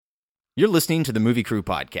You're listening to the Movie Crew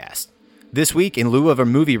Podcast. This week, in lieu of a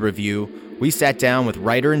movie review, we sat down with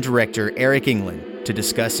writer and director Eric England to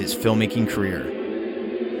discuss his filmmaking career.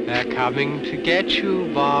 They're coming to get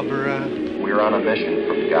you, Barbara. We're on a mission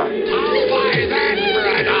from God. I'll buy that for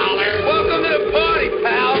 $1. Welcome to the party,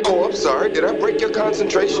 pal. Oh, I'm sorry. Did I break your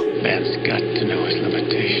concentration? Man's got to know his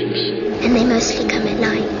limitations. And they mostly come at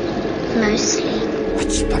night. Mostly.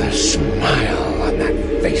 Let's put a smile on that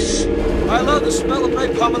face. I love the smell of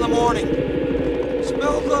napalm in the morning. It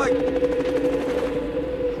smells like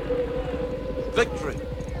victory.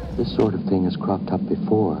 This sort of thing has cropped up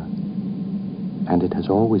before, and it has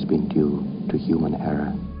always been due to human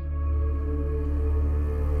error.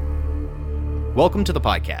 Welcome to the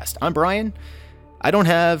podcast. I'm Brian. I don't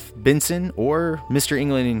have Benson or Mr.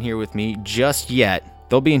 England in here with me just yet.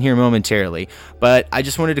 They'll be in here momentarily, but I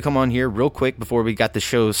just wanted to come on here real quick before we got the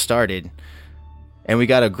show started. And we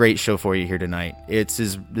got a great show for you here tonight. This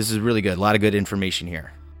is really good. A lot of good information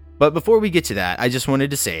here. But before we get to that, I just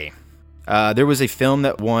wanted to say there was a film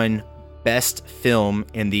that won Best Film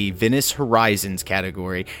in the Venice Horizons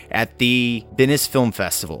category at the Venice Film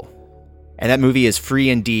Festival. And that movie is Free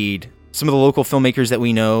Indeed. Some of the local filmmakers that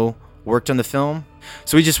we know worked on the film.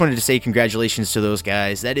 So we just wanted to say congratulations to those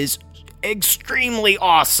guys. That is extremely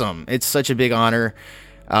awesome. It's such a big honor.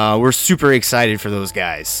 We're super excited for those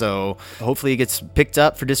guys. So hopefully it gets picked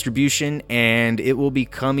up for distribution and it will be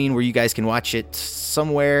coming where you guys can watch it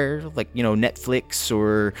somewhere like, Netflix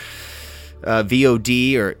or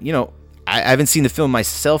VOD or, I haven't seen the film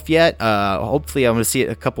myself yet. Hopefully I'm going to see it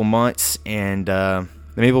in a couple months and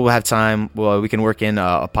maybe we'll have time. Well, we can work in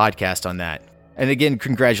a podcast on that. And again,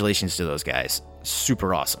 congratulations to those guys.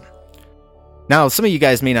 Super awesome. Now, some of you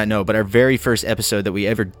guys may not know, but our very first episode that we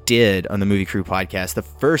ever did on the Movie Crew Podcast, the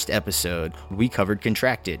first episode, we covered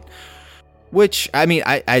Contracted. Which,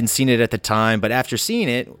 I hadn't seen it at the time, but after seeing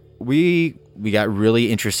it, we got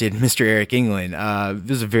really interested in Mr. Eric England. It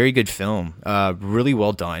was a very good film, really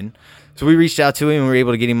well done. So we reached out to him and we were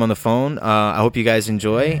able to get him on the phone. I hope you guys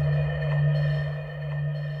enjoy.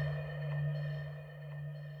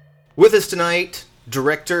 With us tonight,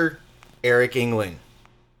 director Eric England.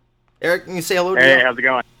 Eric, can you say hello to Hey, how's it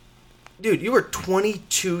going? Dude, you were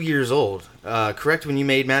 22 years old, correct, when you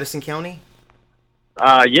made Madison County?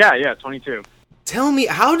 Yeah, 22. Tell me,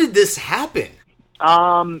 how did this happen?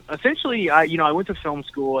 Essentially, I went to film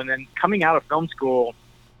school, and then coming out of film school,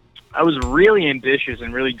 I was really ambitious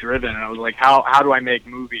and really driven, and I was like, how do I make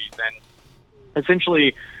movies? And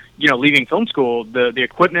essentially, leaving film school, the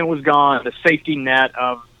equipment was gone, the safety net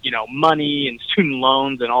of, money and student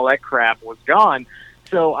loans and all that crap was gone.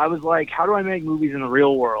 So I was like, how do I make movies in the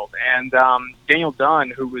real world? And Daniel Dunn,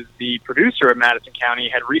 who was the producer of Madison County,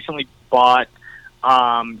 had recently bought,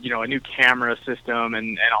 a new camera system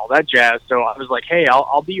and all that jazz. So I was like, hey,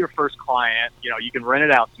 I'll be your first client. You can rent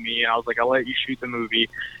it out to me. And I was like, I'll let you shoot the movie.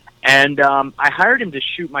 And I hired him to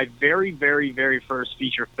shoot my very, very, very first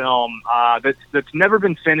feature film that's never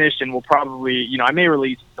been finished and will probably, I may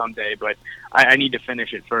release it someday, but I need to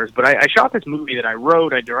finish it first. But I shot this movie that I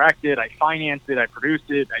wrote, I directed, I financed it, I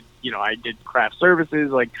produced it, I did craft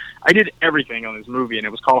services. Like, I did everything on this movie, and it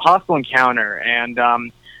was called Hostile Encounter.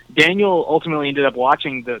 And Daniel ultimately ended up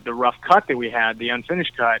watching the rough cut that we had, the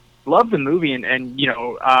unfinished cut, loved the movie, and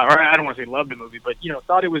or I don't want to say loved the movie, but,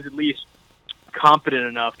 thought it was at least confident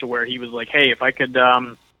enough to where he was like, hey, if I could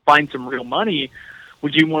find some real money,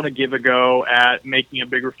 would you want to give a go at making a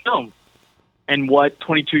bigger film? And what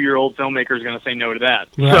 22-year-old filmmaker is going to say no to that?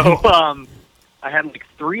 Right. So I had like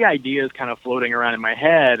 3 ideas kind of floating around in my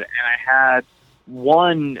head, and I had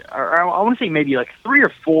one, or I want to say maybe like 3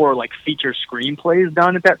 or 4 like feature screenplays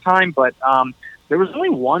done at that time, but there was only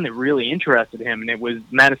one that really interested him, and it was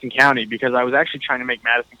Madison County, because I was actually trying to make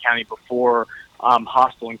Madison County before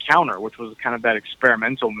Hostile Encounter, which was kind of that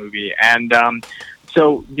experimental movie. And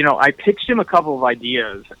so, I pitched him a couple of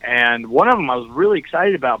ideas, and one of them I was really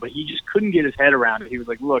excited about, but he just couldn't get his head around it. He was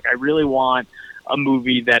like, look, I really want a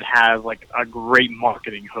movie that has like a great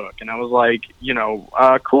marketing hook. And I was like,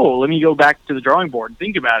 cool, let me go back to the drawing board and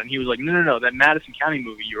think about it. And he was like, no, that Madison County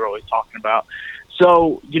movie you were always talking about.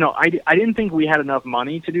 So, I didn't think we had enough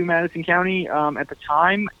money to do Madison County at the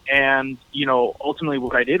time. And, ultimately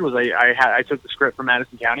what I did was I took the script from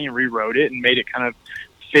Madison County and rewrote it and made it kind of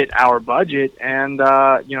fit our budget. And,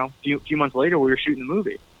 a few months later, we were shooting the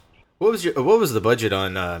movie. What was the budget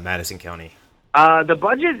on Madison County? The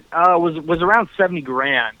budget was around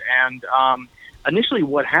 $70,000. And initially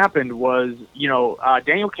what happened was,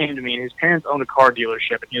 Daniel came to me, and his parents owned a car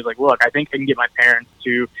dealership, and he was like, look, I think I can get my parents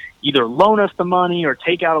to either loan us the money or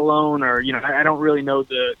take out a loan, or, I don't really know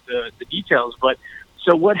the details, but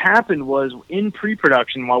So what happened was in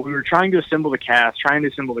pre-production, while we were trying to assemble the cast, trying to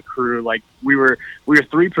assemble the crew, like we were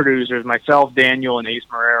 3 producers, myself, Daniel, and Ace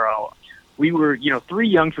Marrero. We were, 3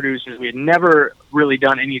 young producers. We had never really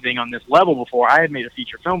done anything on this level before. I had made a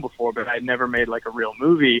feature film before, but I had never made like a real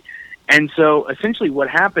movie. And so essentially what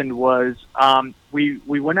happened was we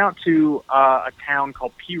went out to a town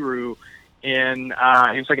called Piru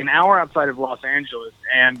it's like an hour outside of Los Angeles,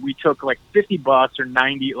 and we took like $50 or $50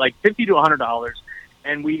 to $100,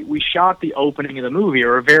 and we shot the opening of the movie,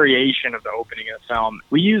 or a variation of the opening of the film.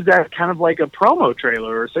 We used that kind of like a promo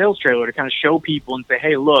trailer or a sales trailer to kind of show people and say,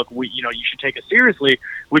 hey, look, you should take us seriously,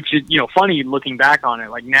 which is, funny looking back on it.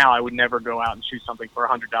 Like now I would never go out and shoot something for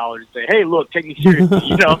 $100 and say, hey, look, take me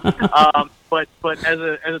seriously, But as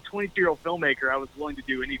a 22-year-old filmmaker, I was willing to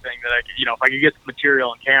do anything that I could, if I could get the material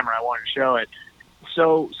on camera, I wanted to show it.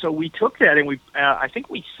 So we took that and I think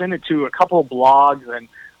we sent it to a couple of blogs, and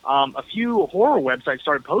a few horror websites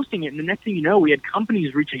started posting it. And the next thing you know, we had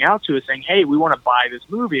companies reaching out to us saying, hey, we want to buy this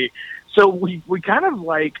movie. So we kind of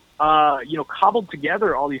like, cobbled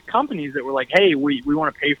together all these companies that were like, hey, we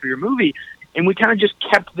want to pay for your movie. And we kind of just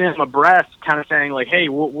kept them abreast, kind of saying like, hey,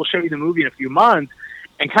 we'll show you the movie in a few months.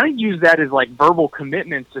 And kind of use that as like verbal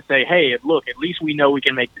commitments to say, hey, look, at least we know we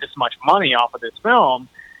can make this much money off of this film.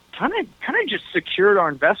 Kind of just secured our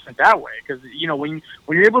investment that way, because when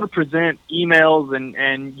you're able to present emails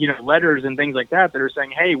and letters and things like that are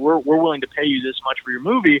saying, hey, we're willing to pay you this much for your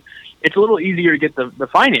movie, it's a little easier to get the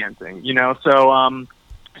financing.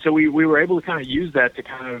 So we were able to kind of use that to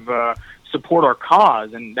kind of support our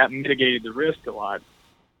cause, and that mitigated the risk a lot.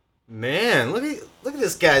 Man, look at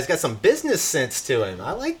this guy. He's got some business sense to him.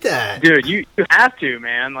 I like that. Dude, you have to,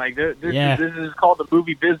 man. Like this is called the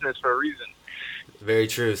movie business for a reason. Very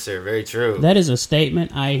true, sir. Very true. That is a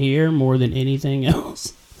statement I hear more than anything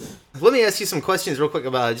else. Let me ask you some questions real quick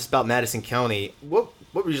about Madison County. What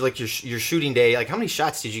was like your shooting day? Like, how many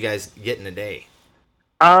shots did you guys get in a day?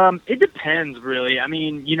 It depends, really. I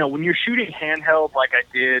mean, when you're shooting handheld like I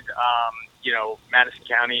did, Madison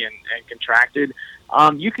County and Contracted,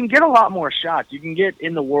 you can get a lot more shots. You can get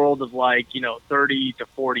in the world of 30 to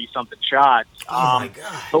 40 something shots. Oh my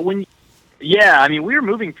God. But we were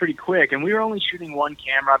moving pretty quick, and we were only shooting one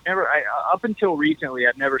camera. Up until recently,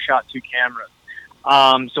 I've never shot 2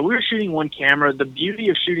 cameras. So we were shooting one camera. The beauty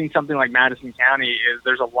of shooting something like Madison County is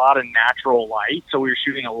there's a lot of natural light. So we were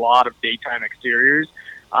shooting a lot of daytime exteriors,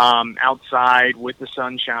 outside with the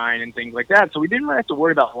sunshine and things like that. So we didn't really have to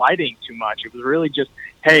worry about lighting too much. It was really just,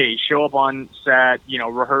 hey, show up on set,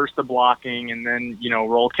 rehearse the blocking, and then,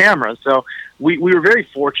 roll camera. So we were very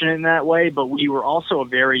fortunate in that way, but we were also a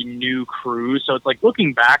very new crew. So it's like,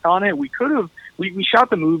 looking back on it, we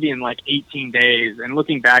shot the movie in 18 days, and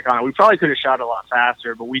looking back on it, we probably could have shot it a lot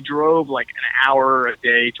faster, but we drove an hour a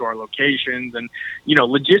day to our locations, and,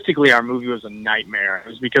 logistically our movie was a nightmare. It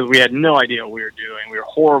was because we had no idea what we were doing. We were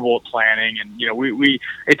horrible at planning, and,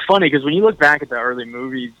 it's funny because when you look back at the early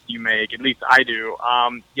movies you make, at least I do,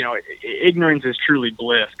 ignorance is truly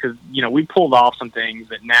bliss, because, we pulled off some things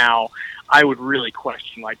that now I would really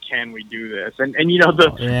question, can we do this? And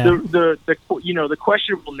the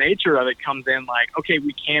questionable nature of it comes in okay,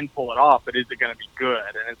 we can pull it off, but is it going to be good?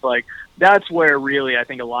 And it's that's where really I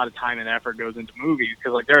think a lot of time and effort goes into movies,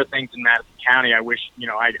 because there are things in Madison County I wish,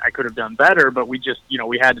 I could have done better, but we just,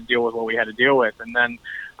 we had to deal with what we had to deal with. And then,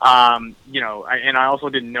 I also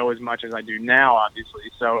didn't know as much as I do now,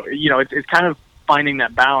 obviously. So, it's kind of finding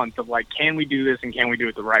that balance of can we do this and can we do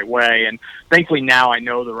it the right way? And thankfully now I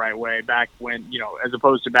know the right way, back when, as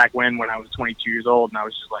opposed to back when I was 22 years old and I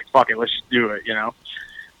was just fuck it, let's just do it,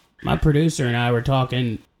 My producer and I were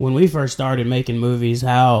talking when we first started making movies,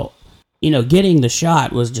 how, getting the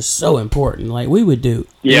shot was just so important. We would do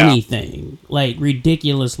anything,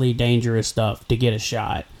 ridiculously dangerous stuff to get a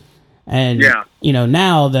shot. And,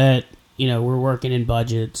 now that, we're working in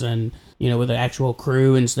budgets and, with an actual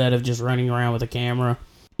crew instead of just running around with a camera,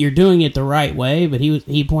 you're doing it the right way. But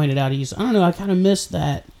he pointed out, I don't know, I kind of missed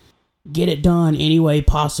that get it done any way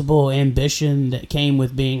possible ambition that came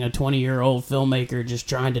with being a 20-year-old filmmaker just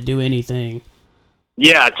trying to do anything.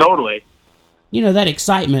 Yeah, totally. That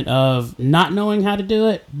excitement of not knowing how to do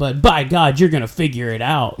it, but by God, you're going to figure it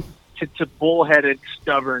out. It's a bullheaded,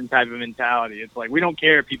 stubborn type of mentality. It's we don't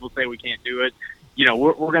care if people say we can't do it.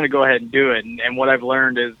 We're going to go ahead and do it. And what I've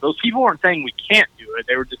learned is those people weren't saying we can't do it.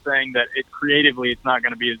 They were just saying that creatively it's not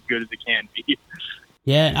going to be as good as it can be.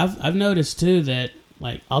 Yeah, and I've noticed too that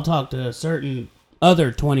I'll talk to certain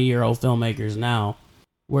other 20-year-old filmmakers now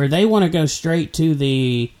where they want to go straight to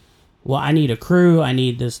the, well, I need a crew, I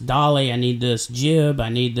need this dolly, I need this jib, I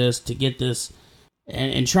need this to get this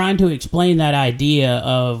and trying to explain that idea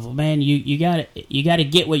of, man, you gotta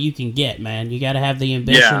get what you can get, man. You gotta have the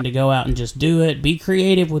ambition to go out and just do it. Be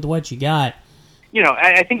creative with what you got. You know,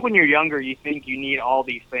 I think when you're younger, you think you need all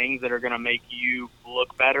these things that are going to make you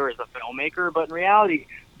look better as a filmmaker, but in reality,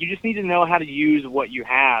 you just need to know how to use what you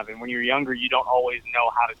have. And when you're younger, you don't always know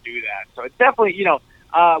how to do that. So it's definitely, you know,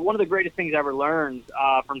 one of the greatest things I ever learned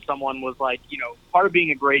from someone was, like, you know, part of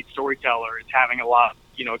being a great storyteller is having a lot of,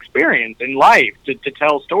 you know, experience in life to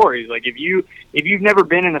tell stories. Like, if you've never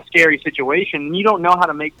been in a scary situation, you don't know how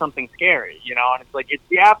to make something scary, you know, and it's like, it's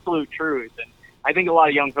the absolute truth. And I think a lot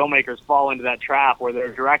of young filmmakers fall into that trap where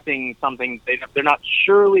they're directing something they're not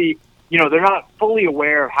surely, you know, they're not fully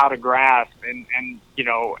aware of how to grasp, and you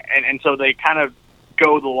know, and so they kind of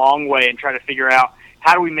go the long way and try to figure out,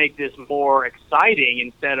 how do we make this more exciting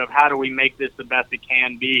instead of how do we make this the best it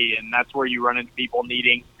can be? And that's where you run into people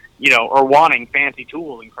needing, you know, or wanting fancy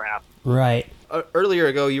tools and crap. Right. Earlier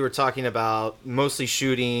ago, you were talking about mostly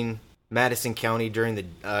shooting Madison County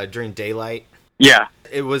during daylight. Yeah.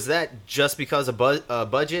 Was that just because of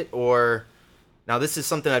budget, or now this is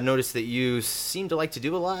something I've noticed that you seem to like to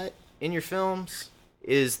do a lot in your films,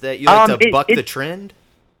 is that you like to buck the trend?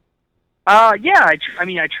 Yeah, I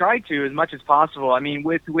mean, I try to as much as possible. I mean,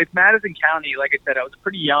 with Madison County, like I said, I was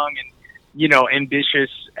pretty young and, you know, ambitious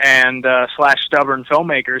and / stubborn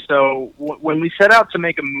filmmaker. So when we set out to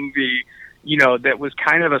make a movie, you know, that was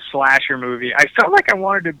kind of a slasher movie, I felt like I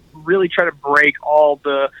wanted to really try to break all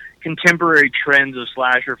the contemporary trends of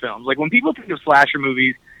slasher films. Like, when people think of slasher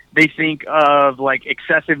movies, they think of, like,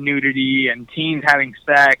 excessive nudity and teens having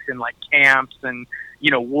sex and, like, camps and,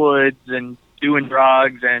 you know, woods and doing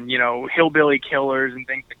drugs and, you know, hillbilly killers and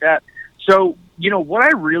things like that. So, you know, what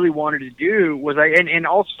I really wanted to do was, and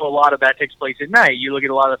also a lot of that takes place at night. You look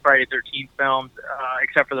at a lot of the Friday the 13th films,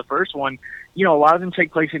 except for the first one, you know, a lot of them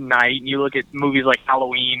take place at night. And you look at movies like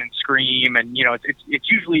Halloween and Scream, and, you know, it's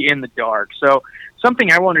usually in the dark. So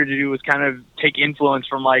something I wanted to do was kind of take influence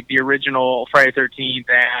from, like, the original Friday the 13th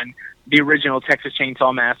and the original Texas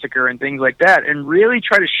Chainsaw Massacre and things like that, and really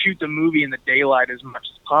try to shoot the movie in the daylight as much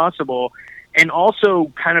as possible. And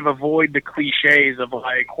also kind of avoid the cliches of,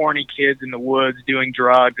 like, horny kids in the woods doing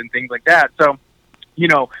drugs and things like that. So, you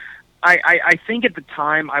know, I think at the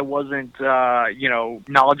time I wasn't, you know,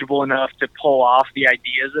 knowledgeable enough to pull off the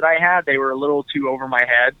ideas that I had. They were a little too over my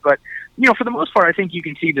head. But, you know, for the most part, I think you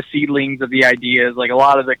can see the seedlings of the ideas. Like, a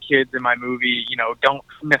lot of the kids in my movie, you know, don't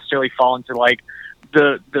necessarily fall into, like,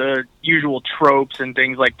 the usual tropes and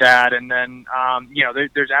things like that. And then, you know,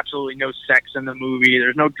 there's absolutely no sex in the movie.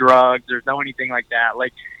 There's no drugs. There's no anything like that.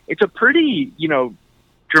 Like, it's a pretty, you know,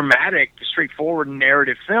 dramatic, straightforward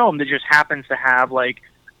narrative film that just happens to have, like,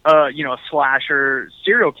 you know, a slasher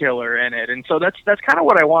serial killer in it. And so that's kind of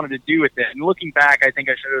what I wanted to do with it. And looking back, I think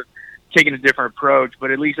I should have taken a different approach,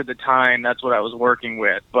 but at least at the time, that's what I was working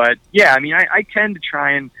with. But yeah, I mean, I tend to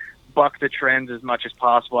try and buck the trends as much as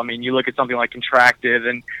possible. I mean, you look at something like Contracted,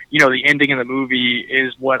 and, you know, the ending of the movie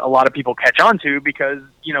is what a lot of people catch on to because,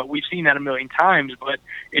 you know, we've seen that a million times, but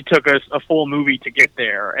it took us a full movie to get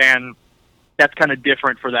there. And that's kind of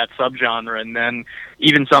different for that subgenre. And then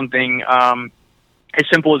even something as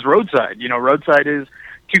simple as Roadside. You know, Roadside is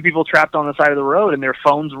two people trapped on the side of the road, and their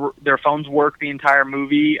phones work the entire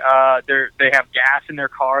movie. They have gas in their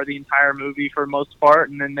car the entire movie for the most part,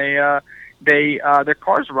 and then their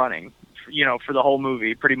car's running, you know, for the whole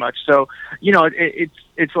movie pretty much. So, you know,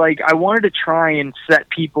 it's like I wanted to try and set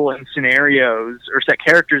people in scenarios, or set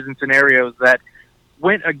characters in scenarios that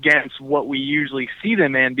went against what we usually see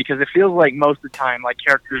them in, because it feels like most of the time, like,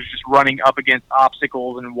 characters just running up against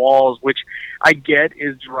obstacles and walls, which I get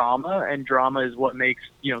is drama, and drama is what makes,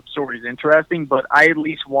 you know, stories interesting. But I at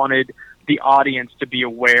least wanted the audience to be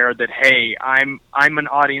aware that, hey, I'm an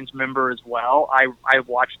audience member as well. I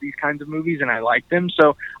watch these kinds of movies and I like them,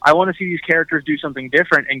 so I want to see these characters do something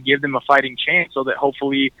different and give them a fighting chance, so that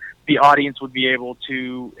hopefully the audience would be able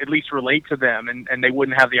to at least relate to them, and they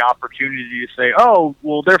wouldn't have the opportunity to say, oh,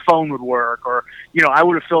 well, their phone would work, or, you know, I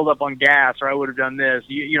would have filled up on gas, or I would have done this,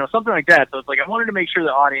 you know, something like that. So it's like I wanted to make sure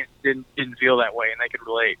the audience didn't feel that way and they could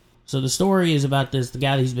relate. So the story is about the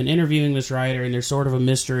guy who's been interviewing this writer, and there's sort of a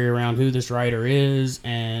mystery around who this writer is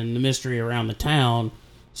and the mystery around the town.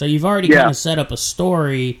 So you've already kind of set up a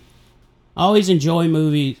story. I always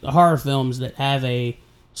enjoy horror films that have a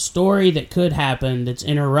story that could happen that's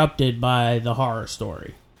interrupted by the horror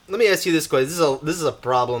story. Let me ask you this question. This is a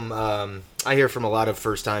problem I hear from a lot of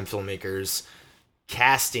first-time filmmakers.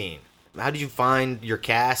 Casting. How did you find your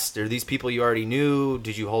cast? Are these people you already knew?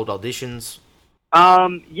 Did you hold auditions?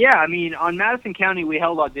 Yeah, I mean, on Madison County, we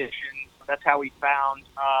held auditions. That's how we found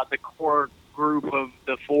the core group of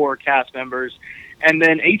the 4 cast members. And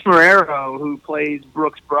then Ace Marrero, who plays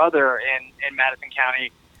Brooke's brother in Madison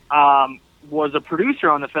County, was a producer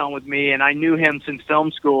on the film with me, and I knew him since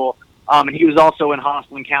film school. And he was also in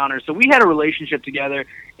Hostile Encounters. So we had a relationship together.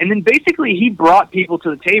 And then basically he brought people to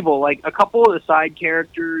the table. Like a couple of the side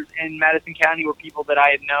characters in Madison County were people that I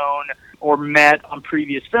had known or met on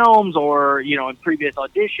previous films or, you know, in previous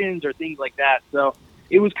auditions or things like that. So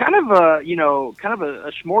it was kind of a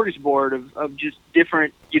smorgasbord of just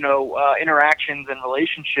different, interactions and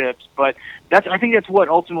relationships. But I think that's what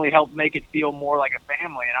ultimately helped make it feel more like a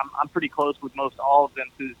family. And I'm pretty close with most all of them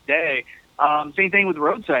to this day. Same thing with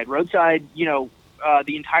Roadside. Roadside,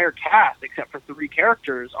 the entire cast, except for 3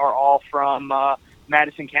 characters, are all from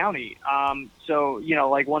Madison County. So,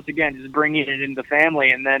 once again, just bringing it into the family.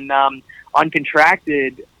 And then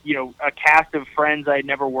Uncontracted, a cast of friends I had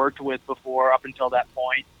never worked with before up until that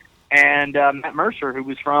point. And Matt Mercer, who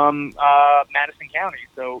was from Madison County.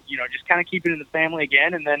 So, just kind of keep it in the family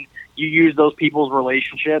again. And then you use those people's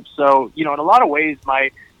relationships. So, in a lot of ways, my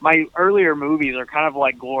earlier movies are kind of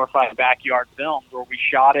like glorified backyard films where we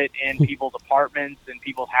shot it in people's apartments and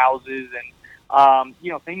people's houses and,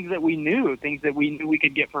 things that we knew we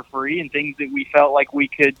could get for free and things that we felt like we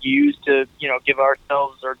could use to, give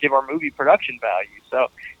ourselves or give our movie production value. So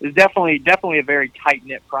it's definitely a very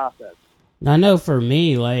tight-knit process. I know for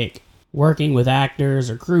me, like working with actors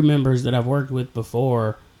or crew members that I've worked with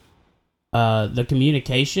before, the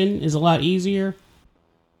communication is a lot easier.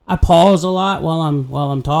 I pause a lot while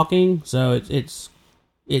I'm talking, so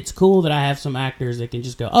it's cool that I have some actors that can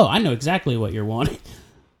just go, "Oh, I know exactly what you're wanting."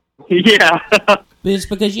 Yeah, but it's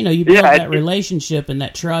because you build that relationship and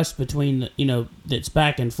that trust between that's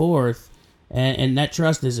back and forth, and that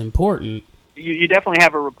trust is important. You definitely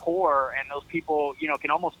have a rapport, and those people can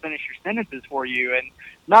almost finish your sentences for you. And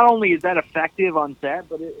not only is that effective on set,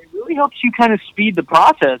 but it really helps you kind of speed the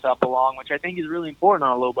process up along, which I think is really important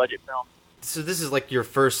on a low budget film. So this is like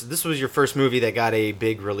this was your first movie that got a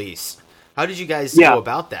big release. How did you guys go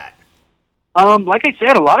about that? Like I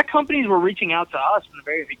said, a lot of companies were reaching out to us from the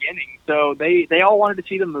very beginning. So they all wanted to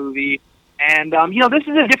see the movie. And, this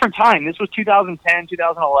is a different time. This was 2010,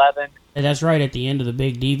 2011. And that's right at the end of the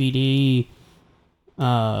big DVD.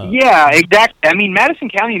 Yeah, exactly. I mean, Madison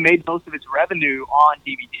County made most of its revenue on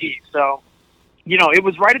DVD. So, it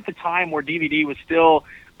was right at the time where DVD was still...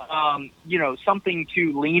 something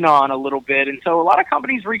to lean on a little bit. And so a lot of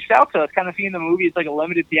companies reached out to us, kind of seeing the movie as like a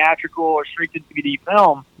limited theatrical or straight to DVD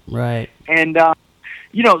film. Right. And,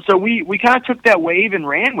 so we kind of took that wave and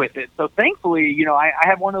ran with it. So thankfully, I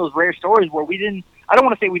have one of those rare stories where I don't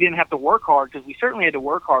want to say we didn't have to work hard, because we certainly had to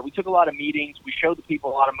work hard. We took a lot of meetings. We showed the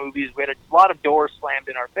people a lot of movies. We had a lot of doors slammed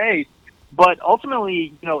in our face. But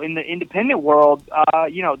ultimately, in the independent world,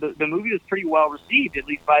 the movie was pretty well received, at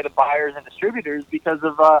least by the buyers and distributors, because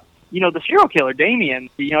of, the serial killer, Damien.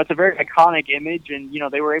 It's a very iconic image, and,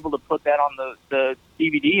 they were able to put that on the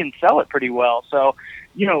DVD and sell it pretty well. So,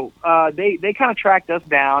 they kind of tracked us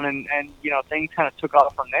down, and things kind of took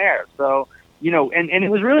off from there. So, and it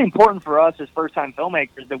was really important for us as first-time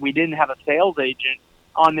filmmakers that we didn't have a sales agent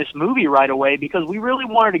on this movie right away, because we really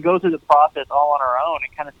wanted to go through the process all on our own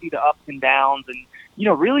and kind of see the ups and downs and,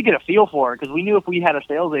 really get a feel for it, because we knew if we had a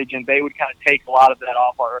sales agent, they would kind of take a lot of that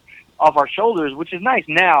off our shoulders, which is nice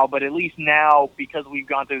now, but at least now, because we've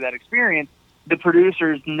gone through that experience, the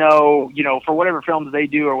producers know, for whatever films they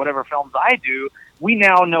do or whatever films I do, we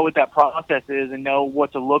now know what that process is and know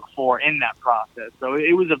what to look for in that process. So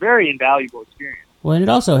it was a very invaluable experience. Well, and it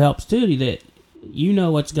also helps, too, that you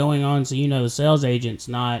know what's going on, so the sales agent's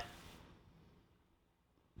not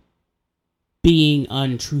being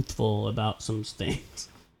untruthful about some things.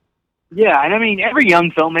 Yeah, and I mean, every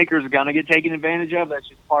young filmmaker is going to get taken advantage of. That's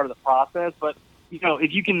just part of the process. But,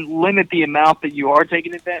 if you can limit the amount that you are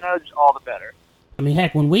taking advantage, all the better. I mean,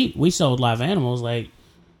 heck, when we sold Live Animals, I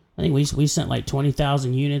think we sent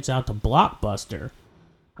 20,000 units out to Blockbuster.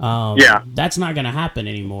 That's not going to happen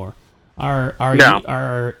anymore.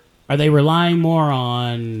 Are they relying more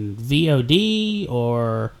on VOD,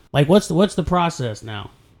 or what's the process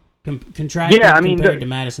now? Contracted compared to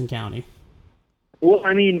Madison County. Well,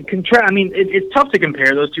 I mean, it's tough to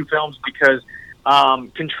compare those two films because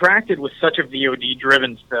Contracted was such a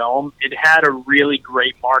VOD-driven film. It had a really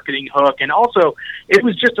great marketing hook, and also it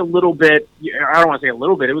was just a little bit, I don't want to say a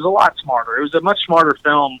little bit, it was a lot smarter. It was a much smarter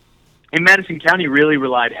film, and Madison County really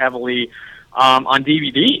relied heavily on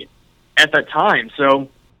DVD at that time. So,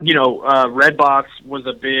 Redbox was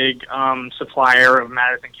a big supplier of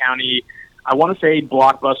Madison County. I want to say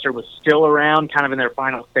Blockbuster was still around, kind of in their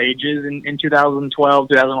final stages in 2012,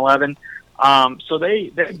 2011. So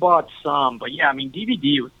they bought some, but yeah, I mean,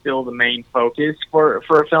 DVD was still the main focus for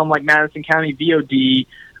a film like Madison County. VOD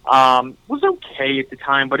was okay at the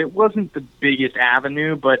time, but it wasn't the biggest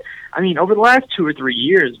avenue. But I mean, over the last 2 or 3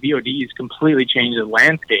 years, VOD has completely changed the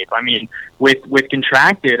landscape. I mean, with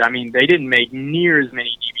Contracted, I mean, they didn't make near as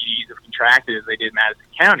many DVDs of Contracted as they did Madison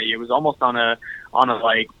County. It was almost on a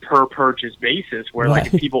like per purchase basis, where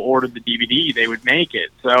like if people ordered the DVD, they would make it.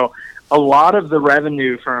 So a lot of the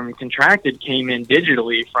revenue from Contracted came in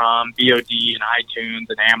digitally from VOD and iTunes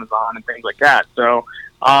and Amazon and things like that. So,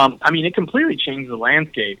 I mean, it completely changed the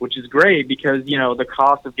landscape, which is great because, you know, the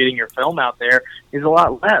cost of getting your film out there is a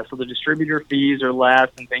lot less. So the distributor fees are less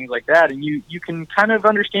and things like that. And you can kind of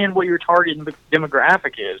understand what your target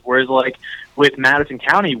demographic is. Whereas, like, with Madison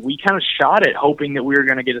County, we kind of shot it hoping that we were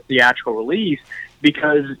going to get a theatrical release,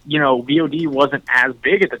 because, you know, VOD wasn't as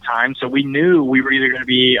big at the time, so we knew we were either going to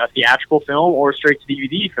be a theatrical film or a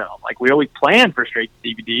straight-to-DVD film. Like, we always planned for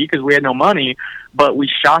straight-to-DVD because we had no money, but we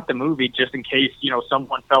shot the movie just in case, you know,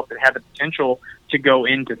 someone felt it had the potential to go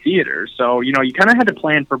into theaters. So, you know, you kind of had to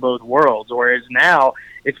plan for both worlds, whereas now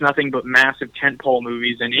it's nothing but massive tentpole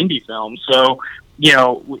movies and indie films. So, you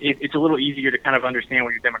know, it's a little easier to kind of understand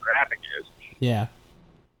what your demographic is. Yeah.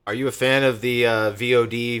 Are you a fan of the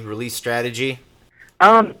VOD release strategy?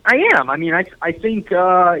 I am. I mean, I think,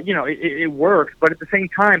 you know, it works, but at the same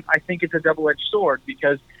time, I think it's a double-edged sword,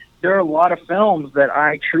 because there are a lot of films that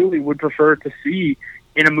I truly would prefer to see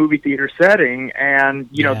in a movie theater setting, and,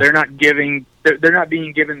 you know, they're not being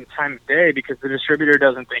given the time of day because the distributor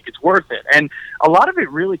doesn't think it's worth it. And a lot of it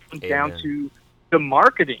really comes down to the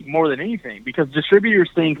marketing more than anything, because distributors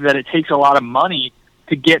think that it takes a lot of money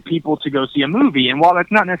to get people to go see a movie. And while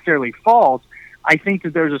that's not necessarily false, I think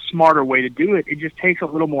that there's a smarter way to do it. It just takes a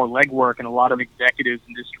little more legwork, and a lot of executives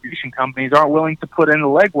and distribution companies aren't willing to put in the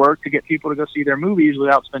legwork to get people to go see their movies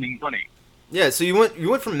without spending money. Yeah, so you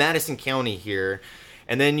went from Madison County here,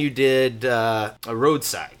 and then you did a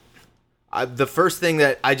Roadside. The first thing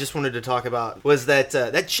that I just wanted to talk about was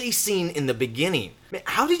that chase scene in the beginning. Man,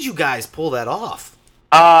 how did you guys pull that off?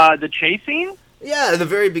 The chase scene? Yeah, the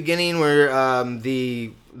very beginning where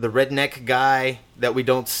the redneck guy that we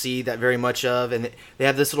don't see that very much of, and they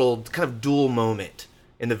have this little kind of dual moment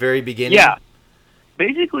in the very beginning. Yeah.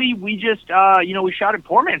 Basically, we just, you know, we shot in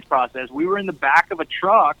poor man's process. We were in the back of a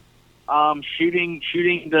truck shooting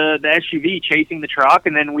the SUV, chasing the truck,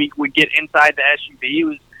 and then we would get inside the SUV. It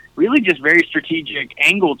was really just very strategic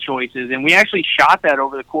angle choices, and we actually shot that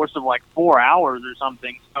over the course of like 4 hours or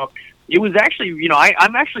something. So it was actually, you know,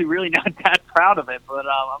 I'm actually really not that proud of it, but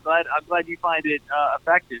I'm glad you find it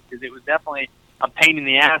effective, because it was definitely a pain in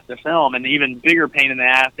the ass to film, and even bigger pain in the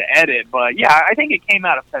ass to edit. But yeah, I think it came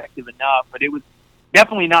out effective enough, but it was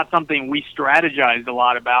definitely not something we strategized a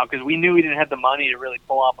lot about, because we knew we didn't have the money to really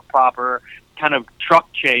pull off a proper kind of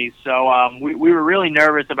truck chase. So we were really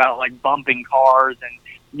nervous about like bumping cars and,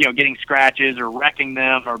 you know, getting scratches or wrecking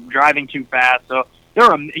them or driving too fast. So there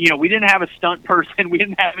were, you know, we didn't have a stunt person. We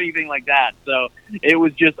didn't have anything like that. So it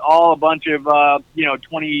was just all a bunch of, you know,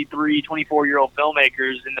 23, 24-year-old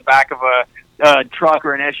filmmakers in the back of a truck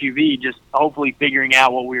or an SUV, just hopefully figuring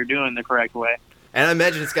out what we were doing the correct way. And I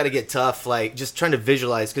imagine it's got to get tough, like just trying to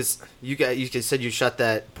visualize, because you said you shot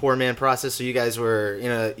that poor man process, so you guys were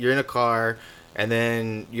you're in a car, and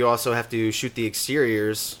then you also have to shoot the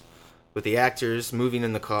exteriors with the actors moving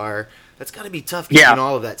in the car. That's got to be tough keeping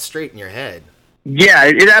all of that straight in your head. Yeah,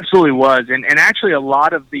 it absolutely was. And actually a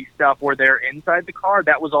lot of the stuff where they're inside the car,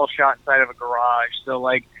 that was all shot inside of a garage. So,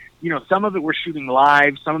 like, you know, some of it we're shooting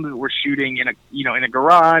live, some of it we're shooting in a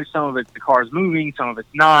garage, some of it's the car's moving, some of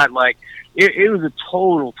it's not. Like, it was a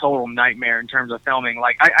total nightmare in terms of filming.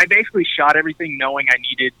 Like, I basically shot everything knowing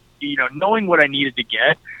what I needed to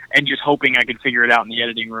get, and just hoping I could figure it out in the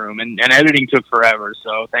editing room. And editing took forever,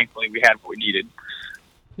 so thankfully we had what we needed.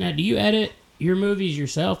 Now, do you edit your movies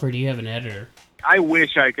yourself, or do you have an editor? I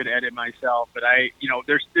wish I could edit myself, but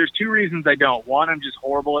there's two reasons I don't. One, I'm just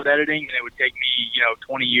horrible at editing, and it would take me,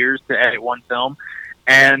 20 years to edit one film.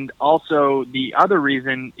 And also the other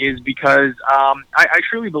reason is because I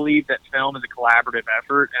truly believe that film is a collaborative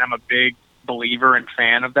effort, and I'm a big believer and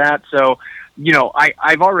fan of that. So,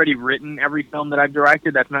 I've already written every film that I've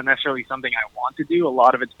directed. That's not necessarily something I want to do. A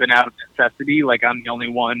lot of it's been out of necessity. Like, I'm the only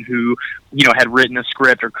one who, had written a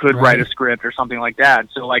script or could write a script or something like that.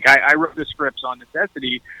 So, like, I wrote the scripts on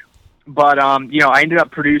necessity. But, I ended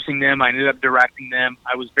up producing them. I ended up directing them.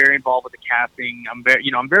 I was very involved with the casting. I'm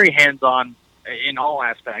very hands-on in all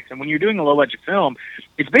aspects. And when you're doing a low-budget film,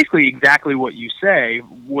 it's basically exactly what you say,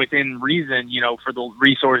 within reason, for the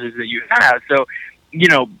resources that you have. So you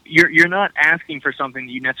know, you're not asking for something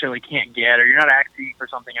that you necessarily can't get, or you're not asking for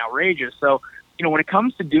something outrageous. So, you know, when it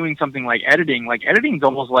comes to doing something like editing is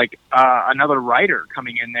almost like another writer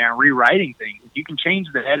coming in there and rewriting things. You can change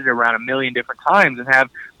the edit around a million different times and have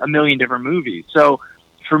a million different movies. So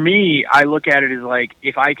for me, I look at it as like,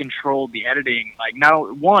 if I controlled the editing, like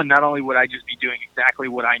not only would I just be doing exactly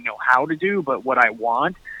what I know how to do, but what I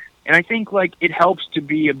want. And I think like it helps to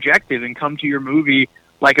be objective and come to your movie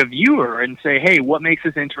like a viewer and say, hey, what makes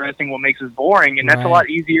this interesting? What makes this boring? And that's a lot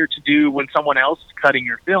easier to do when someone else is cutting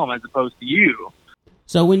your film as opposed to you.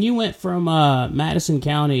 So when you went from Madison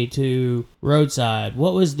County to Roadside,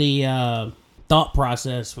 what was the thought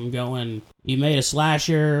process from going, you made a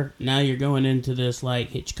slasher, now you're going into this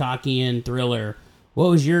like Hitchcockian thriller.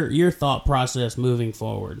 What was your thought process moving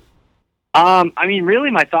forward? I mean,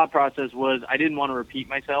 really my thought process was I didn't want to repeat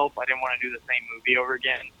myself. I didn't want to do the same movie over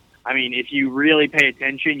again. I mean, if you really pay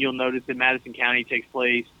attention, you'll notice that Madison County takes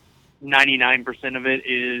place, 99% of it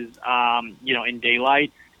is, you know, in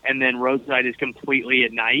daylight, and then Roadside is completely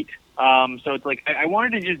at night. So it's like I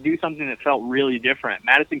wanted to just do something that felt really different.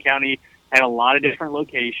 Madison County had a lot of different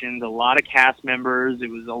locations, a lot of cast members.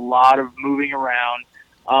 It was a lot of moving around.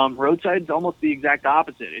 Roadside's almost the exact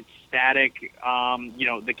opposite. It's static. You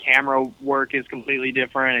know, the camera work is completely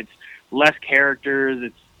different. It's less characters.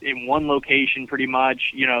 It's in one location pretty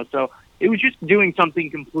much, you know, so it was just doing something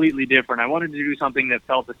completely different. I wanted to do something that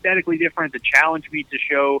felt aesthetically different, that challenged me to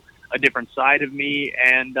show a different side of me,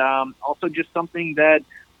 and also just something that,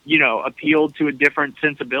 you know, appealed to a different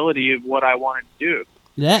sensibility of what I wanted to do.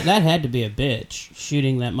 That had to be a bitch,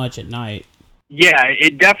 shooting that much at night. Yeah,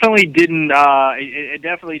 it definitely didn't. It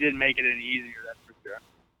definitely didn't make it any easier. That's for sure.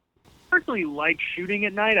 I personally like shooting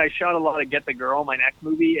at night. I shot a lot of Get the Girl, my next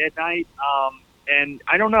movie, at night. And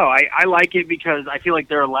I don't know. I like it because I feel like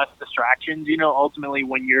there are less distractions. You know, ultimately,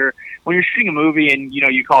 when you're shooting a movie and you know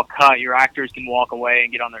you call cut, your actors can walk away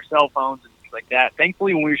and get on their cell phones and things like that.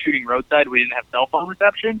 Thankfully, when we were shooting Roadside, we didn't have cell phone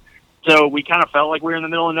reception, so we kind of felt like we were in the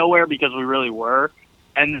middle of nowhere because we really were.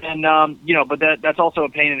 And then you know, but that's also a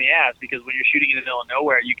pain in the ass because when you're shooting in the middle of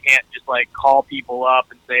nowhere, you can't just like call people up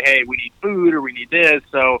and say, hey, we need food or we need this.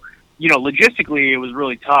 So you know, logistically, it was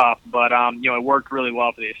really tough, but you know, it worked really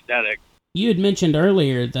well for the aesthetic. You had mentioned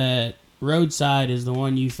earlier that Roadside is the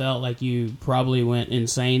one you felt like you probably went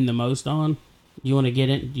insane the most on. You want to get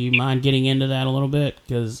in? Do you mind getting into that a little bit?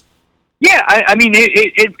 Because yeah, I mean,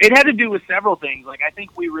 it had to do with several things. Like, I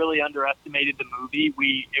think we really underestimated the movie.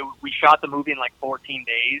 We shot the movie in like 14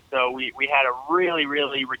 days, so we had a really,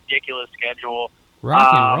 really ridiculous schedule.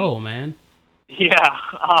 Rock and roll, man. Yeah.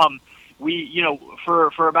 We, you know,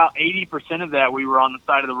 for about 80% of that, we were on the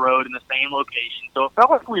side of the road in the same location. So it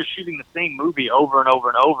felt like we were shooting the same movie over and over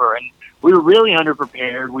and over. And we were really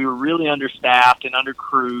underprepared. We were really understaffed and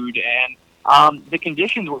undercrewed. And the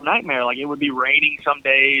conditions were nightmare. Like, it would be raining some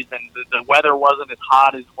days, and the weather wasn't as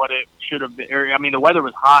hot as what it should have been. I mean, the weather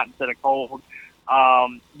was hot instead of cold.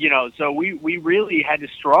 You know, so we really had to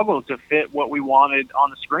struggle to fit what we wanted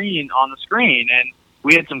on the screen. And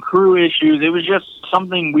we had some crew issues. It was just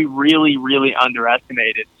something we really, really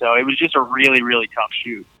underestimated. So it was just a really, really tough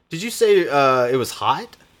shoot. Did you say it was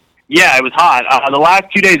hot? Yeah, it was hot. The last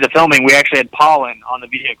 2 days of filming, we actually had pollen on the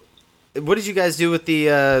vehicles. What did you guys do with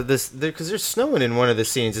this? Because there's snowing in one of the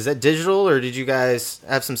scenes. Is that digital, or did you guys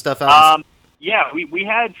have some stuff out? Yeah, we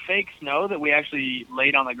had fake snow that we actually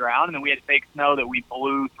laid on the ground, and then we had fake snow that we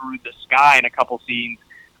blew through the sky in a couple scenes.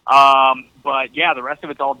 But yeah, the rest of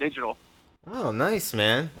it's all digital. Oh, nice,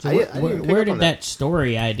 man. So where did that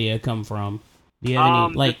story idea come from? Do you have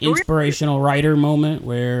any like inspirational writer moment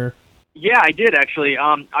where? Yeah, I did actually.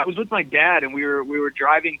 I was with my dad, and we were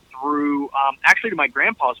driving through actually to my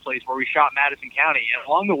grandpa's place where we shot Madison County, and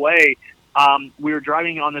along the way, we were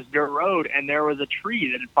driving on this dirt road, and there was a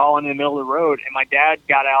tree that had fallen in the middle of the road, and my dad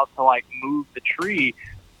got out to like move the tree,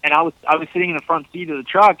 and I was sitting in the front seat of the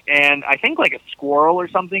truck, and I think like a squirrel or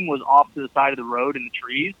something was off to the side of the road in the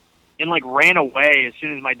trees, and like ran away as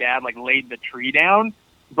soon as my dad like laid the tree down.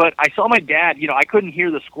 But I saw my dad, you know, I couldn't hear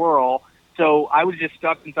the squirrel, so I was just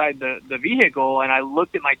stuck inside the vehicle, and I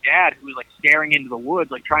looked at my dad, who was like staring into the woods,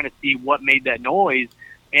 like trying to see what made that noise.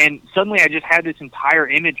 And suddenly I just had this entire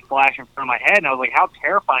image flash in front of my head, and I was like, how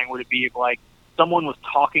terrifying would it be if like someone was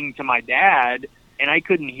talking to my dad and I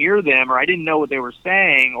couldn't hear them, or I didn't know what they were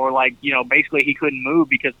saying, or like, you know, basically he couldn't move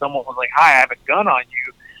because someone was like, hi, I have a gun on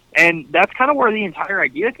you. And that's kind of where the entire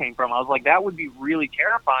idea came from. I was like, that would be really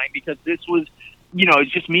terrifying because this was, you know,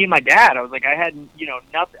 it's just me and my dad. I was like, I had, you know,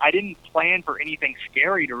 nothing. I didn't plan for anything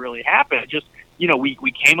scary to really happen. It just, you know, we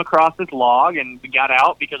came across this log and we got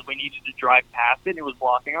out because we needed to drive past it and it was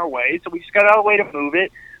blocking our way. So we just got out of the way to move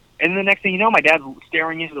it. And the next thing you know, my dad's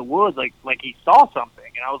staring into the woods like he saw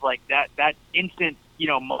something. And I was like, that instant,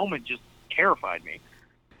 moment just terrified me.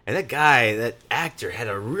 And that actor had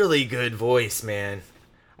a really good voice, man.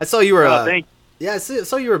 I saw you were thank you. Yeah, I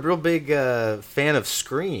saw you were a real big fan of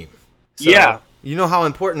Scream. So, yeah. You know how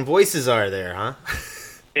important voices are there, huh?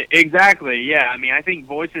 Exactly, yeah. I mean, I think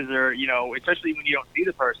voices are, especially when you don't see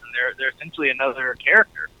the person, they're essentially another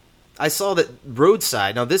character. I saw that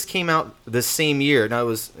Roadside. Now, this came out the same year. Now, it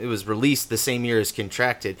was released the same year as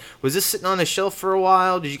Contracted. Was this sitting on a shelf for a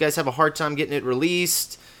while? Did you guys have a hard time getting it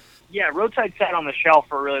released? Yeah, Roadside sat on the shelf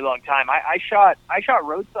for a really long time. I shot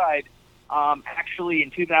Roadside actually in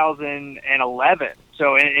 2011.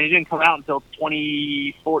 So, and it didn't come out until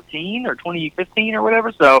 2014 or 2015 or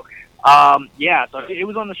whatever. So, so it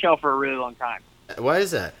was on the shelf for a really long time. Why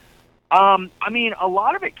is that? I mean, a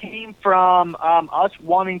lot of it came from us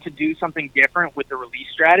wanting to do something different with the release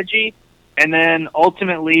strategy, and then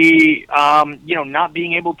ultimately, not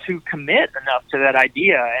being able to commit enough to that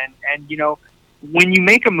idea. And when you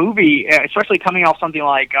make a movie, especially coming off something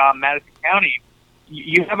like Madison County,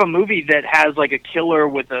 you have a movie that has like a killer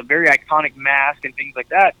with a very iconic mask and things like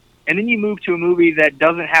that, and then you move to a movie that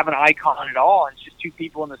doesn't have an icon at all, and it's just two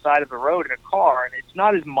people on the side of the road in a car, and it's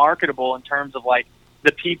not as marketable in terms of like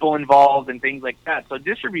the people involved and things like that. So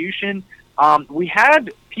distribution, we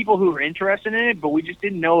had people who were interested in it, but we just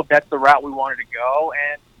didn't know if that's the route we wanted to go.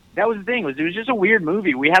 And that was the thing, it was just a weird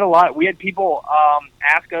movie. We had people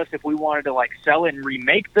ask us if we wanted to like sell it and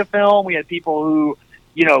remake the film. We had people who,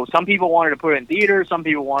 some people wanted to put it in theaters, some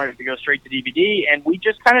people wanted it to go straight to DVD, and we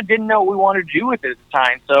just kind of didn't know what we wanted to do with it at the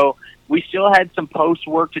time. So we still had some post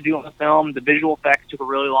work to do on the film. The visual effects took a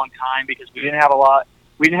really long time because we didn't have a lot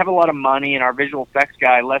of money, and our visual effects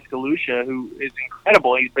guy, Les Galusha, who is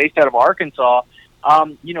incredible, he's based out of Arkansas,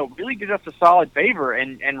 really did us a solid favor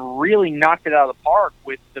and really knocked it out of the park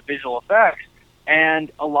with the visual effects.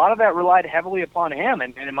 And a lot of that relied heavily upon him.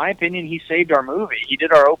 And in my opinion, he saved our movie. He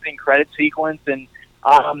did our opening credit sequence, and,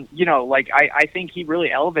 I think he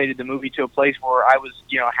really elevated the movie to a place where I was,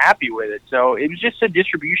 happy with it. So it was just a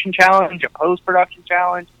distribution challenge, a post-production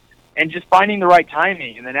challenge, and just finding the right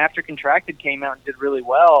timing. And then after Contracted came out and did really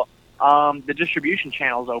well, the distribution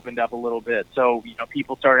channels opened up a little bit. So,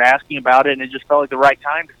 people started asking about it, and it just felt like the right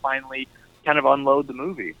time to finally kind of unload the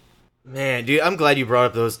movie. Man, dude, I'm glad you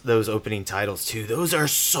brought up those opening titles, too. Those are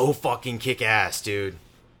so fucking kick-ass, dude.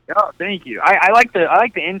 Oh, thank you. I like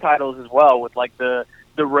the end titles as well, with like the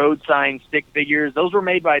road sign stick figures. Those were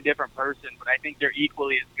made by a different person, but I think they're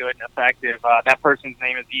equally as good and effective. That person's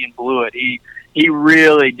name is Ian Blewett. He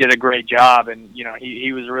really did a great job, and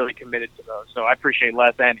he was really committed to those. So I appreciate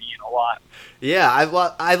Les and Ian a lot. Yeah,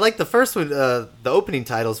 I like the first one. The opening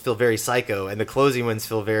titles feel very Psycho, and the closing ones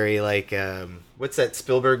feel very like what's that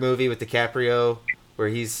Spielberg movie with DiCaprio where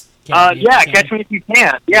he's Catch Me If You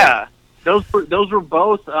Can. Yeah. Those were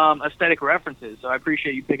both aesthetic references, so I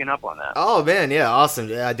appreciate you picking up on that. Oh man, yeah, awesome.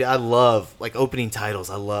 Yeah, I love like opening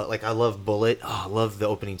titles. I love Bullet. Oh, I love the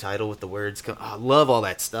opening title with the words. I love all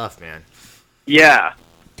that stuff, man. Yeah.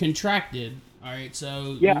 Contracted. All right,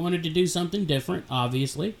 so yeah. You wanted to do something different,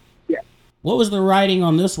 obviously. Yeah. What was the writing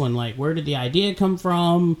on this one like? Where did the idea come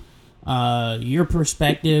from? Your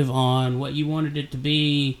perspective on what you wanted it to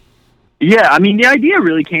be? Yeah, I mean, the idea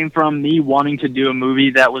really came from me wanting to do a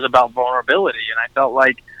movie that was about vulnerability, and I felt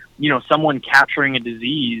like, someone capturing a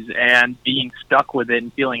disease and being stuck with it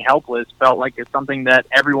and feeling helpless felt like it's something that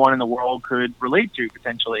everyone in the world could relate to,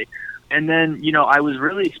 potentially. And then, I was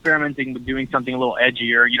really experimenting with doing something a little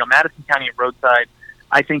edgier. Madison County and Roadside,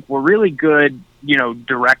 I think, were really good,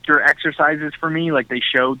 director exercises for me. Like, they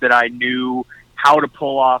showed that I knew how to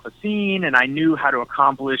pull off a scene, and I knew how to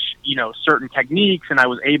accomplish, certain techniques, and I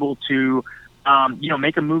was able to,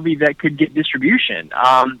 make a movie that could get distribution.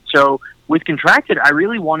 So with Contracted, I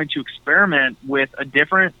really wanted to experiment with a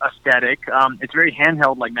different aesthetic. It's very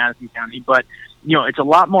handheld like Madison County, but, it's a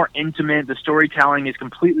lot more intimate. The storytelling is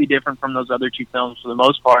completely different from those other two films for the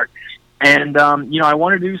most part. And, I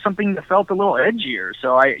wanted to do something that felt a little edgier.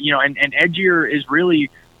 So and edgier is really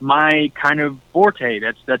my kind of forte.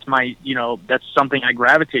 That's my, that's something I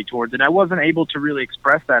gravitate towards. And I wasn't able to really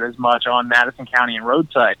express that as much on Madison County and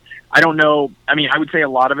Roadside. I don't know. I mean, I would say a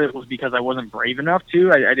lot of it was because I wasn't brave enough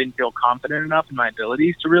to. I didn't feel confident enough in my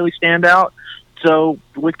abilities to really stand out. So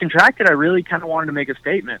with Contracted, I really kind of wanted to make a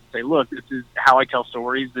statement. Say, look, this is how I tell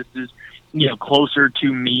stories. This is, closer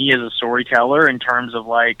to me as a storyteller in terms of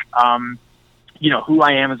like, who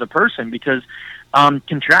I am as a person. Because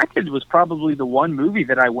Contracted was probably the one movie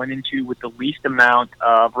that I went into with the least amount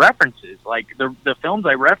of references. Like the films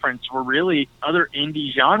I referenced were really other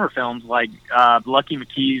indie genre films like Lucky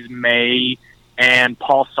McKee's May and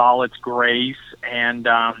Paul Solit's Grace, and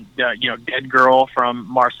Dead Girl from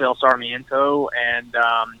Marcel Sarmiento, and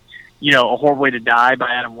A Horrible Way to Die by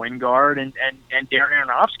Adam Wingard, and Darren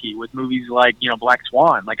Aronofsky with movies like Black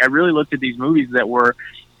Swan. Like, I really looked at these movies that were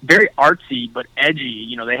very artsy but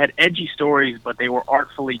edgy. They had edgy stories, but they were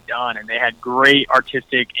artfully done, and they had great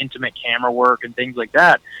artistic, intimate camera work and things like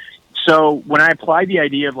that. So when I applied the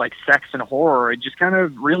idea of like sex and horror, it just kind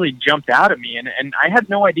of really jumped out at me, and I had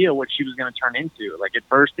no idea what she was going to turn into. Like, at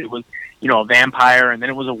first it was, a vampire, and then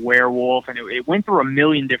it was a werewolf, and it went through a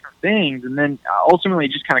million different things, and then ultimately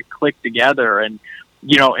it just kind of clicked together. And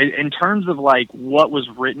in terms of like what was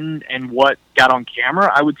written and what got on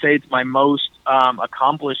camera, I would say it's my most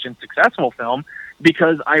accomplished and successful film,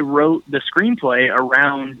 because I wrote the screenplay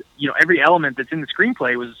around, every element that's in the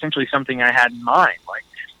screenplay was essentially something I had in mind. Like,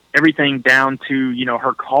 everything down to,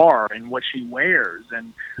 her car and what she wears,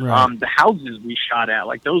 and the houses we shot at.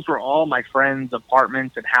 Like, those were all my friends'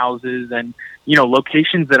 apartments and houses, and,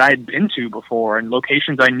 locations that I had been to before, and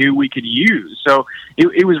locations I knew we could use. So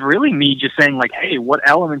it was really me just saying, like, hey, what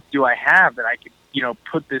elements do I have that I could,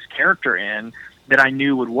 put this character in that I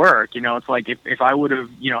knew would work? It's like if I would have,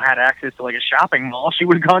 had access to like a shopping mall, she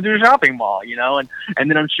would have gone to a shopping mall, and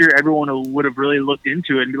then I'm sure everyone would have really looked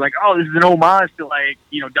into it and be like, oh, this is an homage to like,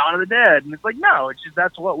 Dawn of the Dead. And it's like, no, it's just,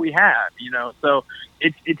 that's what we have, So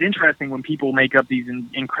it's interesting when people make up these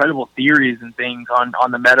incredible theories and things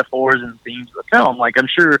on the metaphors and themes of the film. Like, I'm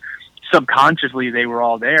sure subconsciously they were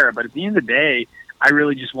all there, but at the end of the day, I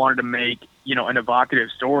really just wanted to make, an evocative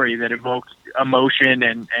story that evoked emotion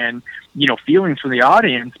and feelings from the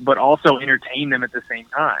audience, but also entertain them at the same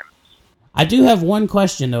time. I do have one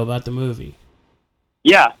question, though, about the movie.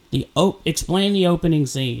 Yeah. Explain the opening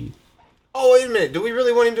scene. Oh, wait a minute. Do we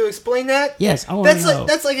really want him to explain that? Yes, I want to know.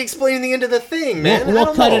 That's like explaining the end of the thing, man.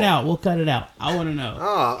 We'll cut it out. We'll cut it out. I want to know.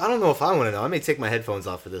 Oh, I don't know if I want to know. I may take my headphones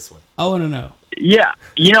off for this one. I want to know. Yeah,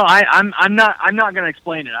 I'm not going to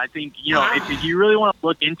explain it. I think, if you really want to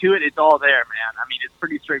look into it, it's all there, man. I mean, it's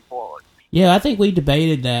pretty straightforward. Yeah, I think we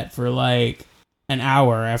debated that for like an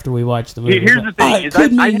hour after we watched the movie. Here's the thing: it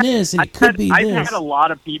could mean this, and it could be this. I've had a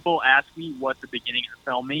lot of people ask me what the beginning of the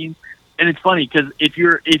film means, and it's funny because if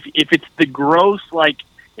it's the gross, like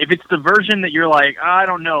if it's the version that you're like, I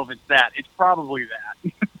don't know if it's that, it's probably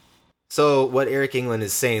that. So what Eric England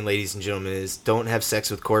is saying, ladies and gentlemen, is don't have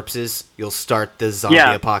sex with corpses. You'll start the zombie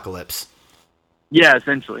apocalypse. Yeah,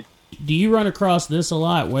 essentially. Do you run across this a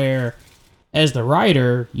lot where, as the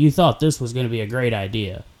writer, you thought this was going to be a great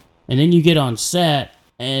idea, and then you get on set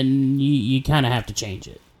and you kind of have to change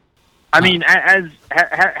it? I mean,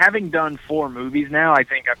 having done 4 movies now, I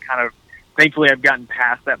think thankfully I've gotten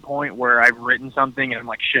past that point where I've written something and I'm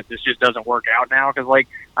like, shit, this just doesn't work out now. Because, like,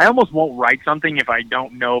 I almost won't write something if I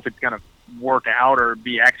don't know if it's going to work out or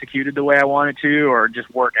be executed the way I want it to, or just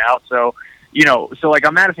work out. So, like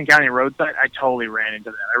on Madison County Roadside, I totally ran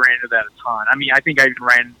into that. I ran into that a ton. I mean, I think I even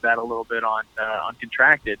ran into that a little bit on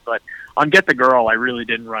Contracted, but on Get the Girl, I really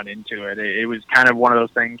didn't run into it. It was kind of one of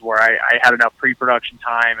those things where I had enough pre-production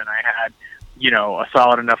time, and I had, a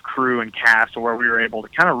solid enough crew and cast where we were able to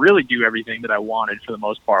kind of really do everything that I wanted for the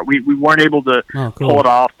most part. We weren't able to pull it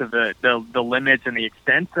off to the limits and the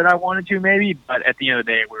extent that I wanted to, maybe, but at the end of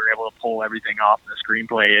the day, we were able to pull everything off in the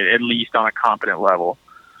screenplay, at least on a competent level.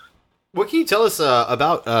 What can you tell us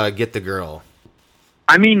about Get the Girl?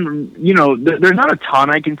 I mean, there's not a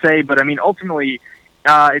ton I can say, but I mean, ultimately,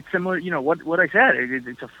 it's similar, what I said.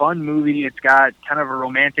 It's a fun movie. It's got kind of a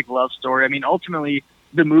romantic love story. I mean, ultimately,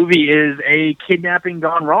 the movie is a kidnapping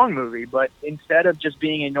gone wrong movie, but instead of just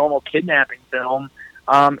being a normal kidnapping film,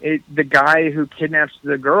 the guy who kidnaps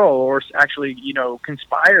the girl, or actually,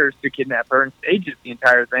 conspires to kidnap her and stages the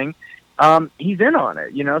entire thing, he's in on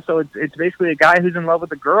it, So it's basically a guy who's in love with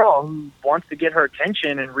the girl who wants to get her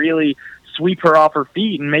attention and really sweep her off her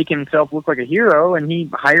feet and make himself look like a hero, and he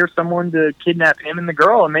hires someone to kidnap him and the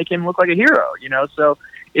girl and make him look like a hero, So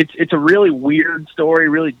it's a really weird story,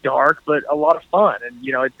 really dark, but a lot of fun. And,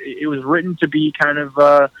 it was written to be kind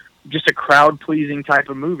of just a crowd-pleasing type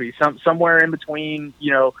of movie, somewhere in between,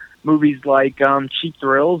 movies like Cheap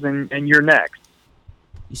Thrills and You're Next.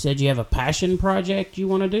 You said you have a passion project you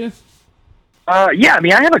want to do? Yeah, I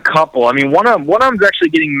mean, I have a couple. I mean, one of them's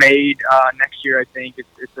actually getting made next year, I think.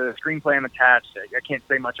 It's a screenplay I'm attached to. I can't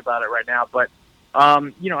say much about it right now, but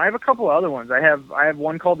I have a couple other ones. I have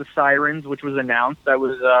one called The Sirens, which was announced. I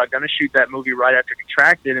was going to shoot that movie right after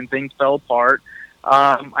Contracted, and things fell apart.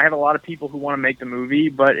 I have a lot of people who want to make the movie,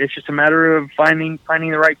 but it's just a matter of finding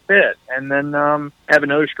the right fit. And then I have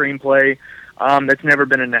another screenplay that's never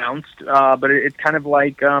been announced, but it's kind of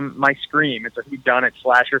like My Scream. It's a whodunit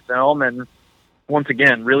slasher film, and once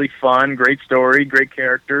again, really fun, great story, great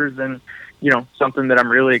characters, and, something that I'm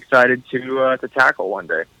really excited to tackle one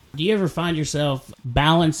day. Do you ever find yourself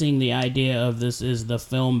balancing the idea of this is the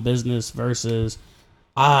film business versus,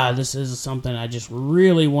 this is something I just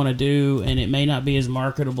really want to do, and it may not be as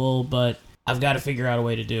marketable, but I've got to figure out a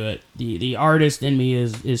way to do it. The artist in me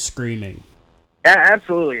is screaming.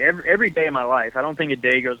 Absolutely. Every day of my life, I don't think a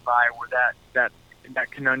day goes by where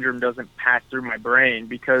that conundrum doesn't pass through my brain,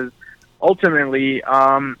 because ultimately,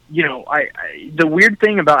 the weird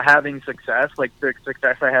thing about having success, like the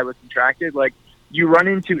success I had with Contracted, like, you run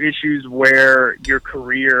into issues where your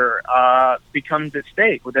career becomes at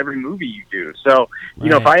stake with every movie you do. So,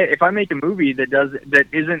 if I make a movie that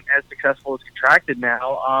isn't as successful as Contracted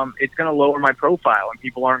now, it's going to lower my profile, and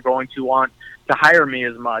people aren't going to want to hire me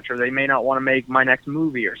as much, or they may not want to make my next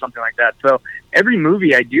movie or something like that. So every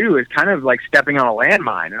movie I do is kind of like stepping on a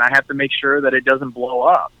landmine, and I have to make sure that it doesn't blow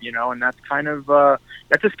up, and that's kind of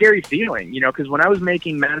that's a scary feeling, because when I was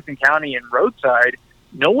making Madison County and Roadside,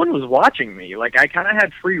 no one was watching me. Like, I kind of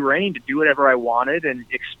had free reign to do whatever I wanted and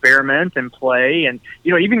experiment and play, and,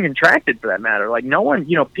 even Contracted for that matter. Like, no one,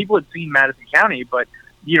 people had seen Madison County, but,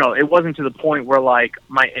 it wasn't to the point where, like,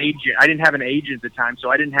 my agent, I didn't have an agent at the time,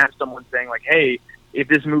 so I didn't have someone saying, like, hey, if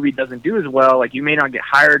this movie doesn't do as well, like, you may not get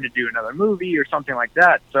hired to do another movie or something like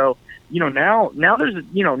that. So, now there's,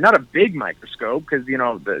 not a big microscope, because,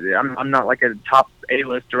 I'm not like a top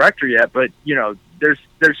A-list director yet, but,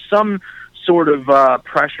 there's some sort of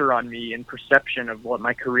pressure on me and perception of what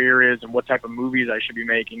my career is and what type of movies I should be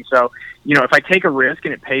making. So, if I take a risk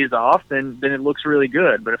and it pays off, then it looks really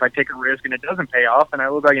good. But if I take a risk and it doesn't pay off, then I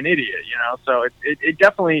look like an idiot, So it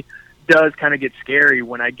definitely does kind of get scary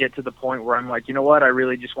when I get to the point where I'm like, you know what, I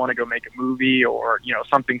really just want to go make a movie, or,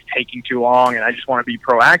 something's taking too long and I just want to be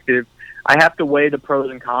proactive. I have to weigh the pros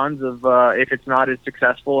and cons of if it's not as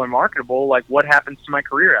successful and marketable, like, what happens to my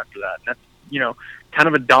career after that? And that's, kind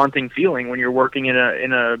of a daunting feeling when you're working in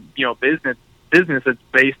a business that's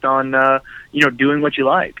based on doing what you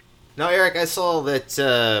like. Now, Eric, I saw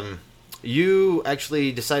that you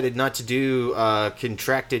actually decided not to do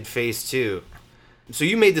Contracted Phase 2. So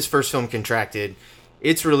you made this first film, Contracted.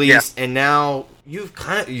 It's released, and now you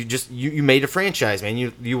made a franchise, man.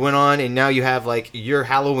 You went on, and now you have, like, your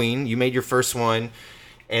Halloween. You made your first one,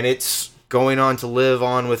 and it's going on to live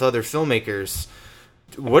on with other filmmakers.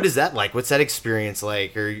 What is that like? What's that experience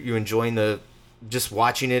like? Are you enjoying just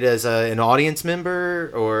watching it as an audience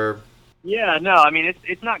member, or? Yeah, no, I mean,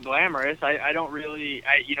 it's not glamorous. I don't really,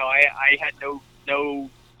 I had no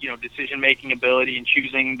decision-making ability in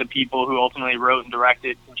choosing the people who ultimately wrote and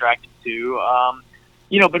directed Contracted 2.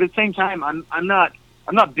 But at the same time, I'm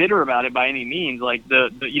not bitter about it by any means. Like,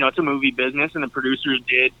 it's a movie business, and the producers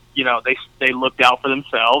did, they looked out for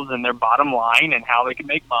themselves and their bottom line and how they could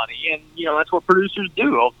make money, and that's what producers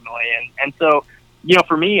do ultimately. And so,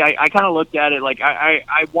 for me, I kind of looked at it like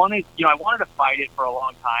I wanted to fight it for a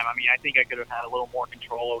long time. I mean, I think I could have had a little more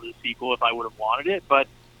control over the sequel if I would have wanted it, but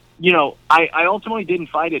I ultimately didn't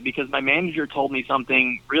fight it because my manager told me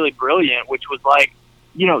something really brilliant, which was like,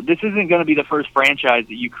 this isn't going to be the first franchise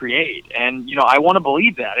that you create. And, I want to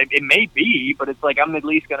believe that. It may be, but it's like I'm at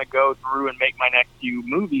least going to go through and make my next few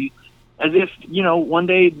movies as if, one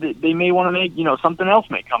day they may want to make, something else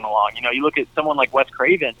may come along. You look at someone like Wes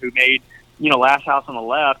Craven, who made, Last House on the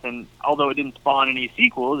Left, and although it didn't spawn any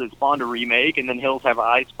sequels, it spawned a remake, and then Hills Have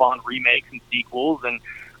Eyes spawned remakes and sequels, and,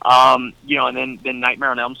 and then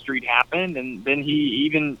Nightmare on Elm Street happened, and then he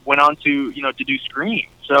even went on to, to do Scream.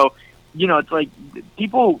 So, it's like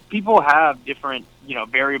people have different,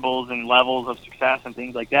 variables and levels of success and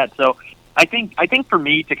things like that. So I think for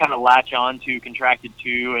me to kind of latch on to Contracted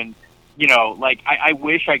 2 and, I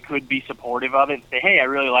wish I could be supportive of it and say, hey, I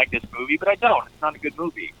really like this movie, but I don't. It's not a good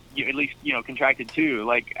movie. At least, Contracted 2.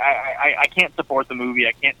 Like, I can't support the movie.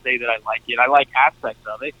 I can't say that I like it. I like aspects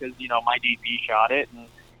of it because, my DP shot it, and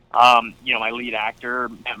my lead actor,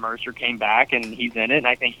 Matt Mercer, came back and he's in it, and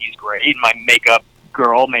I think he's great. My makeup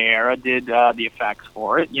girl, Mayara, did the effects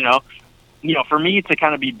for it. For me to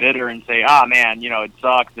kind of be bitter and say, man, it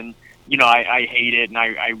sucks, and I hate it, and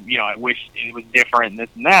I wish it was different and this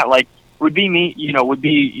and that, like, would be me,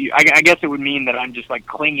 I guess it would mean that I'm just like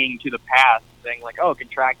clinging to the past, saying like, oh,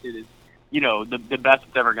 Contracted is, the best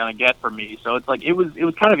it's ever going to get for me. So it's like, it was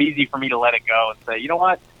kind of easy for me to let it go and say, you know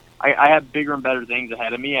what, I have bigger and better things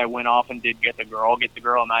ahead of me. I went off and did Get the Girl. Get the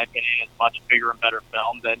Girl, in my opinion, is much bigger and better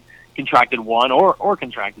film than Contracted 1 or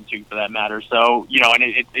Contracted 2 for that matter. So, and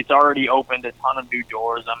it's already opened a ton of new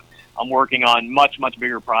doors. I'm working on much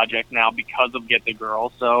bigger projects now because of Get the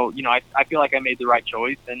Girl. So, I feel like I made the right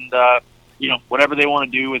choice, and whatever they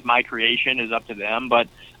want to do with my creation is up to them. But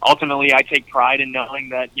ultimately I take pride in knowing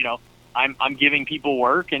that, I'm giving people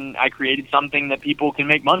work and I created something that people can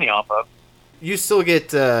make money off of. You still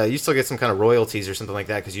get some kind of royalties or something like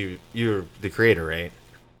that because you're the creator, right?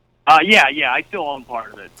 Yeah, I still own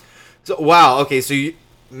part of it. So wow, okay, so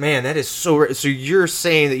man, that is so. So you're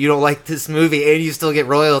saying that you don't like this movie and you still get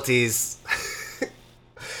royalties?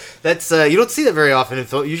 That's you don't see that very often in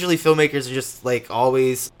film. Usually, filmmakers are just like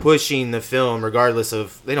always pushing the film, regardless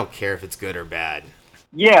of they don't care if it's good or bad.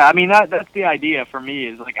 Yeah, I mean that's the idea for me.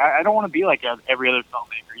 Is like I don't want to be like every other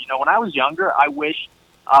filmmaker. When I was younger, I wish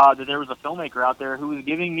that there was a filmmaker out there who was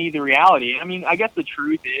giving me the reality. I mean, I guess the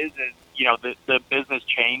truth is the business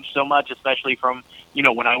changed so much, especially from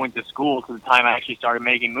when I went to school to the time I actually started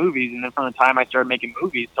making movies, and then from the time I started making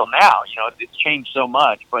movies till now. It's changed so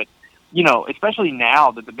much, but especially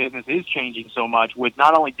now that the business is changing so much with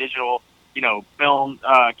not only digital, film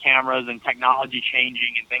cameras and technology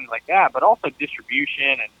changing and things like that, but also distribution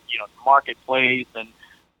and, the marketplace and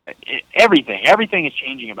everything. Everything is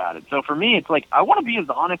changing about it. So for me, it's like I want to be as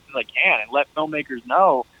honest as I can and let filmmakers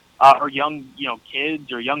know, or young,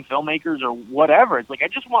 kids or young filmmakers or whatever. It's like I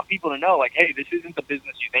just want people to know, like, hey, this isn't the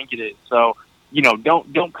business you think it is. So,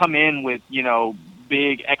 don't come in with,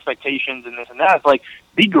 big expectations and this and that. It's like,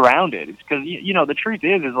 be grounded. It's because, the truth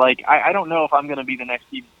is like, I don't know if I'm going to be the next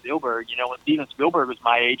Steven Spielberg. When Steven Spielberg was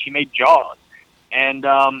my age, he made Jaws. And,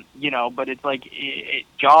 but it's like,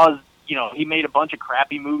 Jaws, he made a bunch of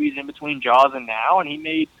crappy movies in between Jaws and now, and he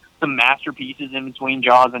made some masterpieces in between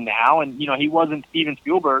Jaws and now. And, he wasn't Steven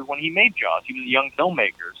Spielberg when he made Jaws. He was a young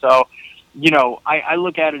filmmaker. So, I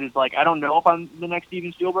look at it as like, I don't know if I'm the next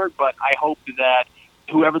Steven Spielberg, but I hope that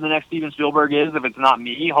whoever the next Steven Spielberg is, if it's not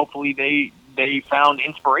me, hopefully they found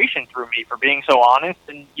inspiration through me for being so honest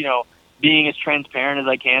and, being as transparent as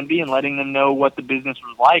I can be and letting them know what the business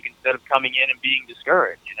was like instead of coming in and being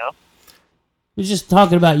discouraged, We're just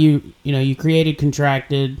talking about you created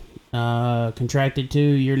Contracted 2,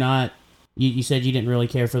 you're not, you said you didn't really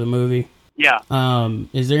care for the movie. Yeah.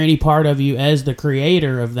 Is there any part of you as the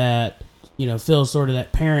creator of that, feels sort of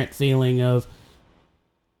that parent feeling of,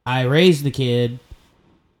 I raised the kid,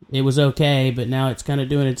 it was okay, but now it's kind of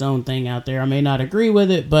doing its own thing out there. I may not agree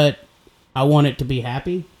with it, but I want it to be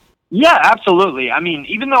happy. Yeah, absolutely. I mean,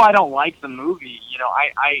 even though I don't like the movie,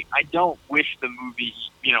 I don't wish the movie,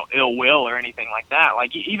 ill will or anything like that.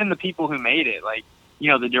 Like, even the people who made it, like,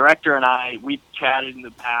 the director and I, we've chatted in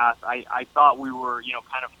the past. I thought we were,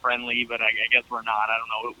 kind of friendly, but I guess we're not. I don't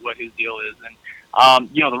know what his deal is. And,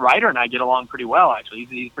 the writer and I get along pretty well, actually.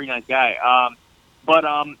 He's a pretty nice guy. But,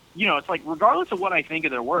 it's like, regardless of what I think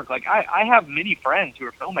of their work, like, I have many friends who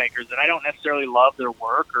are filmmakers, and I don't necessarily love their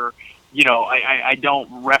work or, I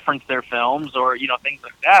don't reference their films or, things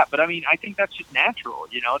like that. But, I mean, I think that's just natural,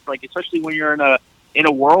 It's like, especially when you're in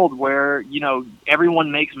a world where,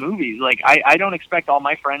 everyone makes movies. Like, I don't expect all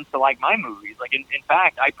my friends to like my movies. Like, in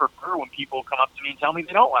fact, I prefer when people come up to me and tell me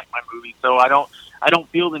they don't like my movies. So I don't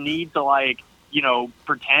feel the need to, like,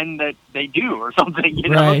 pretend that they do or something,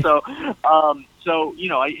 Right. So,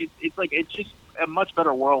 it's like, it's just a much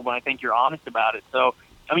better world when I think you're honest about it. So,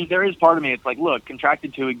 I mean, there is part of me, it's like, look,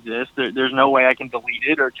 Contracted 2 exists. There's no way I can delete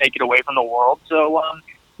it or take it away from the world. So,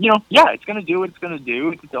 yeah, it's going to do what it's going to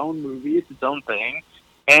do. It's its own movie. It's its own thing.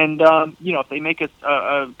 And, if they make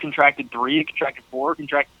a Contracted 3, a Contracted 4, a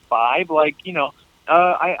Contracted 5, like,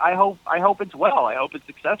 I hope it's well. I hope it's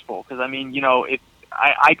successful. Because, I mean, if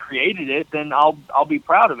I created it, then I'll be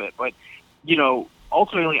proud of it. But,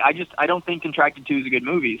 ultimately, I don't think Contracted 2 is a good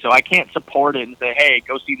movie, so I can't support it and say, hey,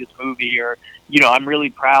 go see this movie, or, I'm really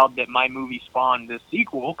proud that my movie spawned this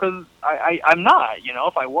sequel, because I'm not,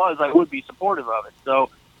 if I was, I would be supportive of it. So,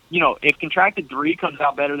 if Contracted 3 comes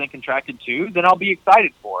out better than Contracted 2, then I'll be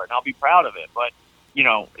excited for it, and I'll be proud of it, but,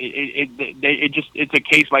 it's a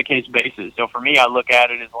case-by-case basis. So for me, I look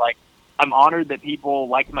at it as like, I'm honored that people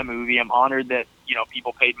liked my movie. I'm honored that,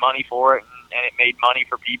 people paid money for it and it made money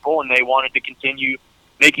for people and they wanted to continue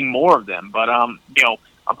making more of them. But,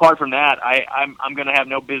 apart from that, I'm going to have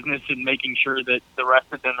no business in making sure that the rest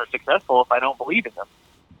of them are successful if I don't believe in them.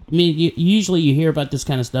 I mean, usually you hear about this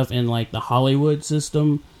kind of stuff in, like, the Hollywood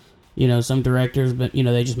system. Some directors, but,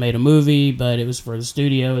 they just made a movie, but it was for the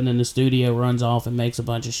studio, and then the studio runs off and makes a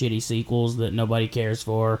bunch of shitty sequels that nobody cares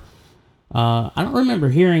for. I don't remember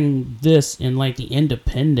hearing this in, like, the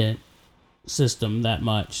independent system that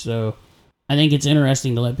much, so I think it's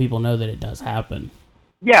interesting to let people know that it does happen.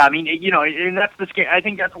 Yeah, I mean, and that's I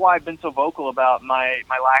think that's why I've been so vocal about my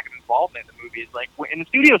lack of involvement in the movie. It's like, in the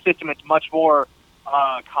studio system, it's much more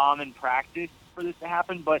common practice for this to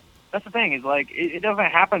happen, but that's the thing, is like it doesn't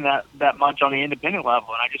happen that much on the independent level,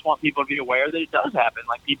 and I just want people to be aware that it does happen.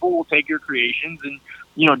 Like, people will take your creations and,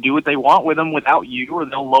 you know, do what they want with them without you, or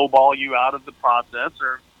they'll lowball you out of the process,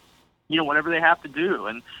 or, you know, whatever they have to do.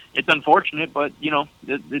 And it's unfortunate, but, you know,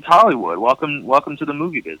 it's Hollywood. Welcome to the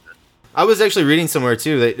movie business. I was actually reading somewhere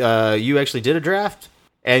too that you actually did a draft,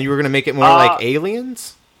 and you were going to make it more like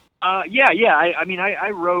Aliens. Yeah. I mean, I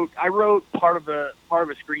wrote part of a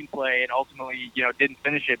screenplay, and ultimately, you know, didn't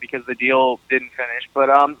finish it because the deal didn't finish. But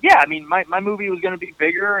yeah, I mean, my movie was going to be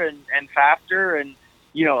bigger and faster, and,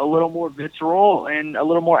 you know, a little more visceral and a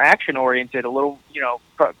little more action oriented, a little, you know,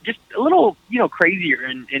 just a little, you know, crazier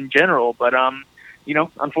in general. But you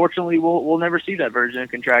know, unfortunately, we'll never see that version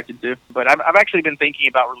of Contracted 2. But I've actually been thinking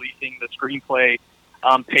about releasing the screenplay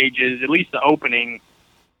pages, at least the opening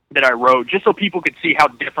that I wrote, just so people could see how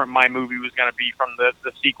different my movie was going to be from the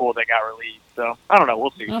sequel that got released. So, I don't know.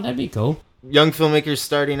 We'll see. Oh, that'd be cool. Young filmmakers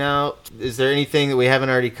starting out, is there anything that we haven't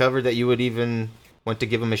already covered that you would even want to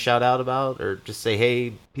give them a shout out about, or just say,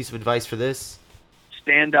 hey, piece of advice for this?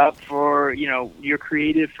 Stand up for, you know, your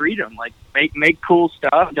creative freedom. Like, make cool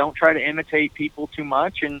stuff. Don't try to imitate people too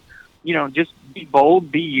much, and, you know, just be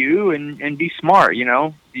bold, be you, and be smart. You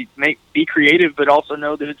know, be creative, but also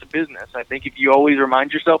know that it's a business. I think if you always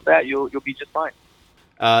remind yourself that, you'll be just fine.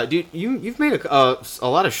 Dude, you've made a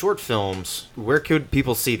lot of short films. Where could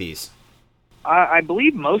people see these? I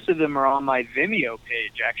believe most of them are on my Vimeo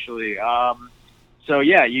page, actually. So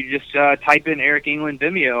yeah, you just type in Eric England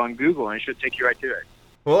Vimeo on Google, and it should take you right to it.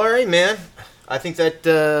 Well, all right, man. I think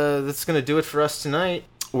that's going to do it for us tonight.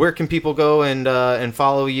 Where can people go and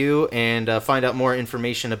follow you and find out more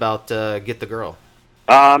information about Get the Girl?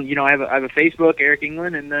 You know, I have a Facebook, Eric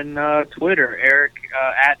England, and then Twitter, Eric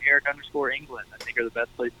at Eric_England. I think are the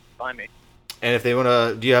best places to find me. And if they want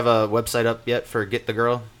to, do you have a website up yet for Get the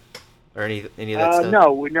Girl, or any of that stuff?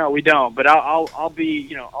 No, we don't. But I'll be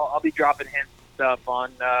dropping hints and stuff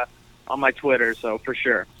on my Twitter, so for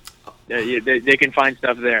sure, they can find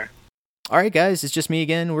stuff there. All right, guys, it's just me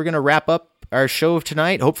again. We're gonna wrap up our show of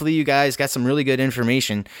tonight. Hopefully, you guys got some really good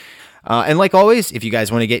information. And like always, if you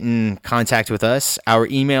guys want to get in contact with us, our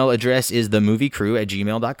email address is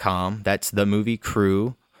themoviecrew@gmail.com. That's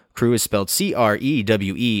themoviecrew. Crew is spelled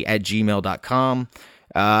CREWE @gmail.com.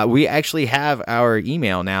 We actually have our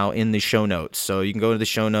email now in the show notes, so you can go to the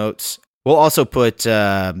show notes. We'll also put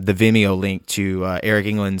the Vimeo link to Eric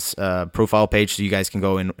England's profile page, so you guys can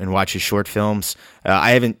go and watch his short films.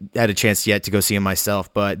 I haven't had a chance yet to go see him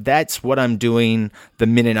myself, but that's what I'm doing the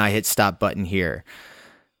minute I hit stop button here.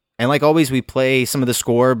 And like always, we play some of the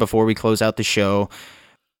score before we close out the show.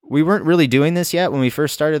 We weren't really doing this yet when we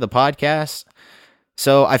first started the podcast,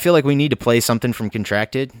 so I feel like we need to play something from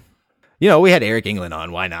Contracted. You know, we had Eric England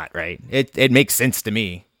on. Why not, right? It makes sense to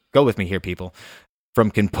me. Go with me here, people.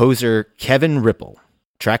 From composer Kevin Ripple,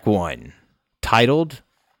 track 1, titled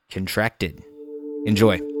Contracted.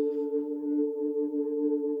 Enjoy.